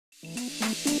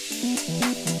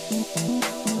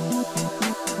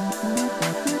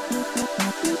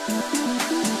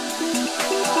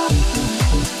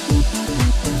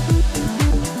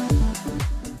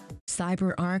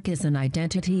CyberArk is an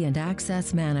identity and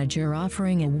access manager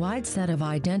offering a wide set of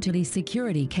identity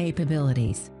security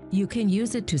capabilities. You can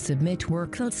use it to submit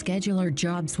workload scheduler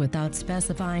jobs without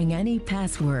specifying any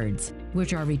passwords,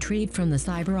 which are retrieved from the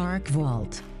CyberArk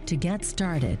Vault. To get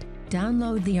started,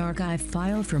 download the archive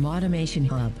file from Automation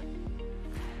Hub.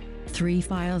 3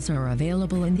 files are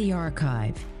available in the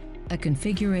archive: a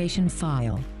configuration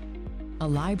file, a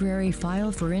library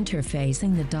file for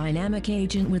interfacing the dynamic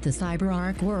agent with the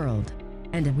CyberArk world,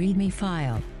 and a README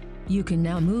file. You can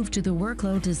now move to the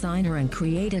Workload Designer and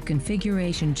create a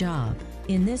configuration job.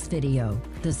 In this video,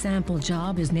 the sample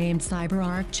job is named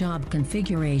CyberArk Job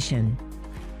Configuration.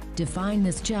 Define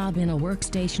this job in a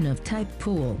workstation of type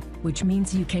pool, which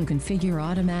means you can configure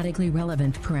automatically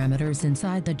relevant parameters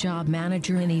inside the Job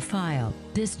Manager INI file.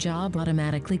 This job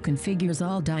automatically configures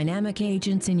all dynamic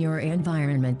agents in your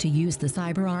environment to use the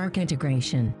CyberArk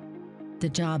integration. The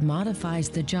job modifies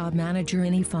the Job Manager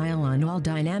INI file on all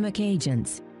dynamic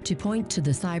agents to point to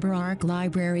the CyberArk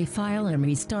library file and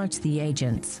restarts the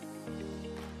agents.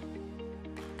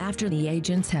 After the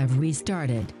agents have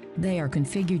restarted, they are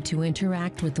configured to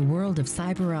interact with the world of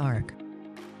CyberArk.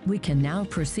 We can now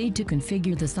proceed to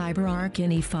configure the CyberArk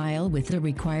INI file with the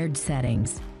required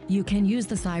settings. You can use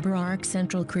the CyberArk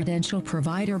Central Credential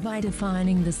Provider by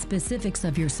defining the specifics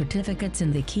of your certificates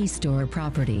in the key store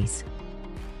properties.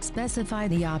 Specify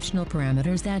the optional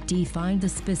parameters that define the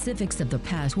specifics of the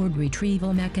password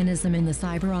retrieval mechanism in the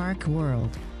CyberArk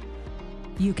world.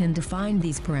 You can define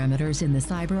these parameters in the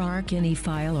CyberArk INI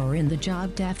file or in the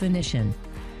job definition.